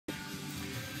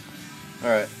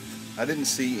Alright, I didn't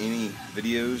see any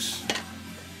videos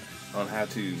on how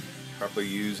to properly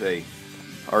use a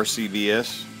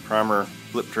Rcbs primer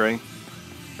flip tray,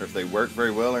 or if they work very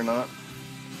well or not.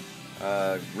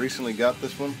 Recently got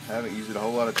this one. I haven't used it a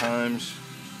whole lot of times,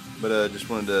 but just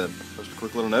wanted to post a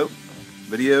quick little note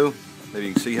video. Maybe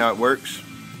you can see how it works,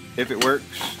 if it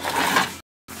works,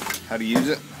 how to use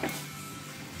it.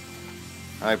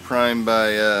 I prime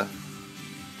by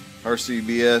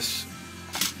Rcbs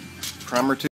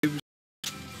primer tubes.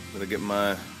 But I get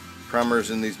my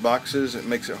primers in these boxes. It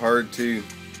makes it hard to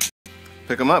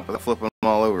pick them up without flipping them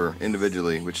all over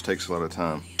individually, which takes a lot of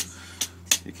time.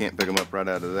 You can't pick them up right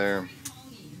out of there.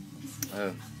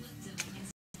 The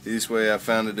easiest way I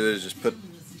found to do it is just put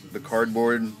the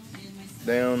cardboard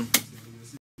down,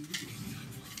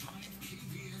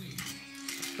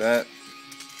 that,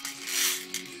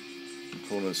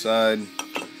 pull them aside.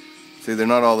 See, they're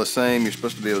not all the same. You're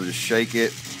supposed to be able to just shake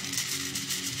it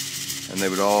and they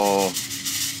would all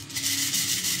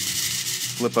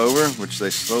flip over, which they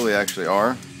slowly actually are.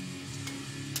 I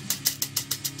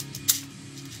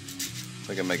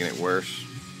think I'm making it worse.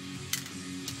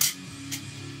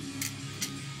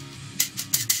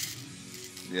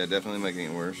 Yeah, definitely making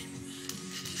it worse.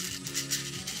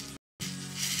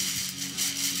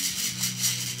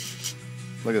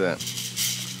 Look at that.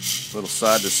 Little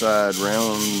side to side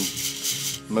round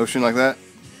motion like that.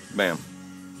 Bam.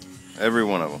 Every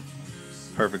one of them.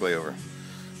 Perfectly over.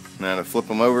 Now to flip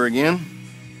them over again,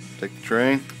 take the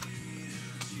tray.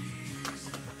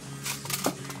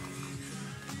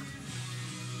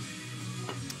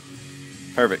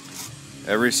 Perfect.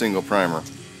 Every single primer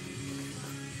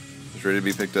is ready to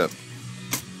be picked up.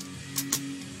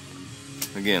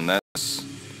 Again, that's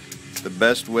the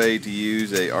best way to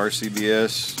use a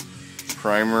Rcbs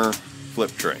primer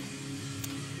flip tray.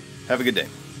 Have a good day.